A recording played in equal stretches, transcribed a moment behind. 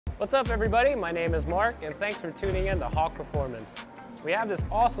What's up everybody, my name is Mark and thanks for tuning in to Hawk Performance. We have this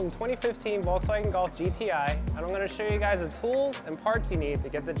awesome 2015 Volkswagen Golf GTI and I'm going to show you guys the tools and parts you need to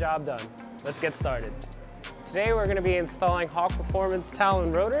get the job done. Let's get started. Today we're going to be installing Hawk Performance Talon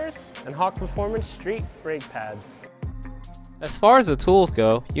Rotors and Hawk Performance Street Brake Pads. As far as the tools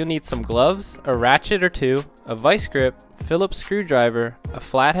go, you'll need some gloves, a ratchet or two, a vice grip, Phillips screwdriver, a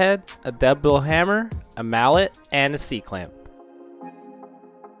flathead, a double hammer, a mallet, and a C-clamp.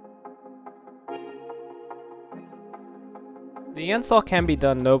 The install can be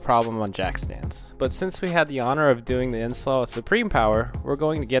done no problem on jack stands, but since we had the honor of doing the install at Supreme Power, we're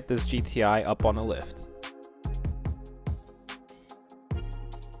going to get this GTI up on a lift.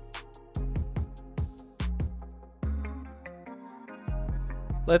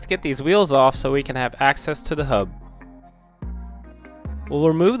 Let's get these wheels off so we can have access to the hub. We'll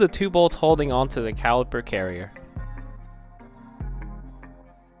remove the two bolts holding onto the caliper carrier.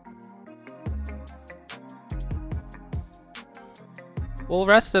 We'll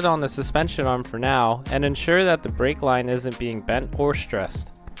rest it on the suspension arm for now and ensure that the brake line isn't being bent or stressed.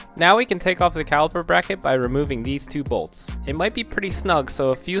 Now we can take off the caliper bracket by removing these two bolts. It might be pretty snug,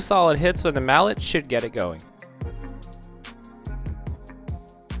 so a few solid hits with a mallet should get it going.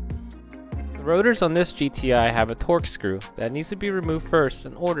 The rotors on this GTI have a torque screw that needs to be removed first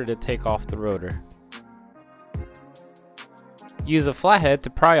in order to take off the rotor. Use a flathead to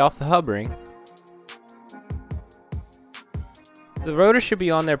pry off the hub ring. The rotor should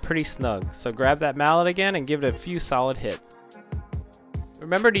be on there pretty snug, so grab that mallet again and give it a few solid hits.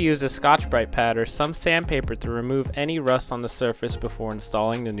 Remember to use a Scotch-Brite pad or some sandpaper to remove any rust on the surface before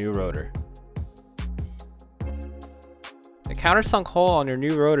installing the new rotor. The countersunk hole on your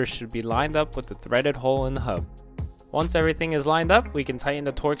new rotor should be lined up with the threaded hole in the hub. Once everything is lined up, we can tighten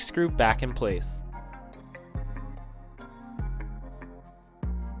the torque screw back in place.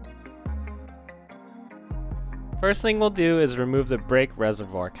 First thing we'll do is remove the brake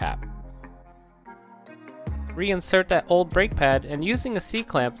reservoir cap. Reinsert that old brake pad and using a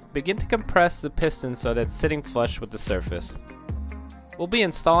C-clamp, begin to compress the piston so that it's sitting flush with the surface. We'll be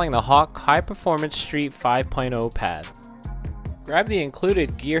installing the Hawk High Performance Street 5.0 pads. Grab the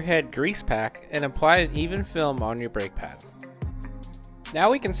included gearhead grease pack and apply an even film on your brake pads. Now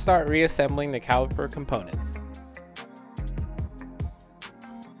we can start reassembling the caliper components.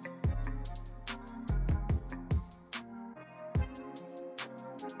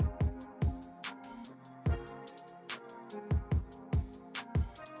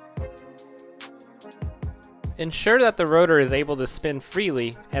 Ensure that the rotor is able to spin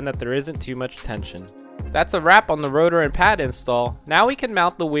freely and that there isn't too much tension. That's a wrap on the rotor and pad install. Now we can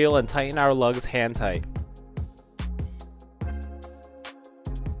mount the wheel and tighten our lugs hand tight.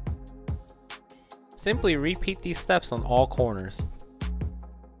 Simply repeat these steps on all corners.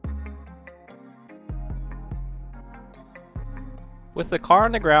 With the car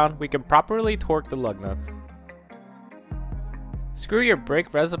on the ground, we can properly torque the lug nuts. Screw your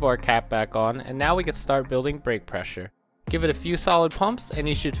brake reservoir cap back on and now we can start building brake pressure. Give it a few solid pumps and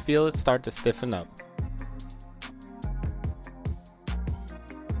you should feel it start to stiffen up.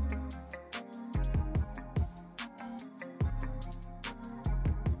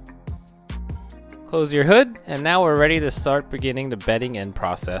 Close your hood and now we're ready to start beginning the bedding in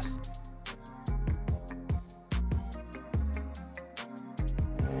process.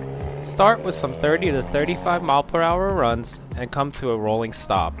 Start with some 30 to 35 mph runs and come to a rolling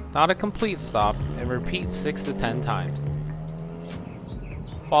stop, not a complete stop, and repeat 6 to 10 times.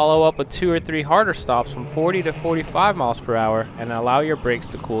 Follow up with 2 or 3 harder stops from 40 to 45 mph and allow your brakes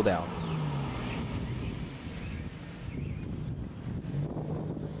to cool down.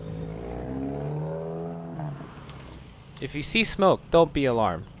 If you see smoke, don't be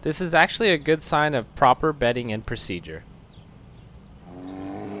alarmed. This is actually a good sign of proper bedding in procedure.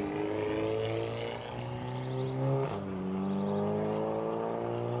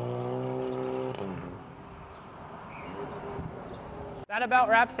 That about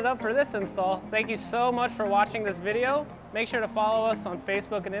wraps it up for this install. Thank you so much for watching this video. Make sure to follow us on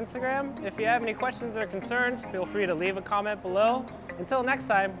Facebook and Instagram. If you have any questions or concerns, feel free to leave a comment below. Until next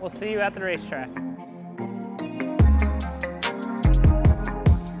time, we'll see you at the racetrack.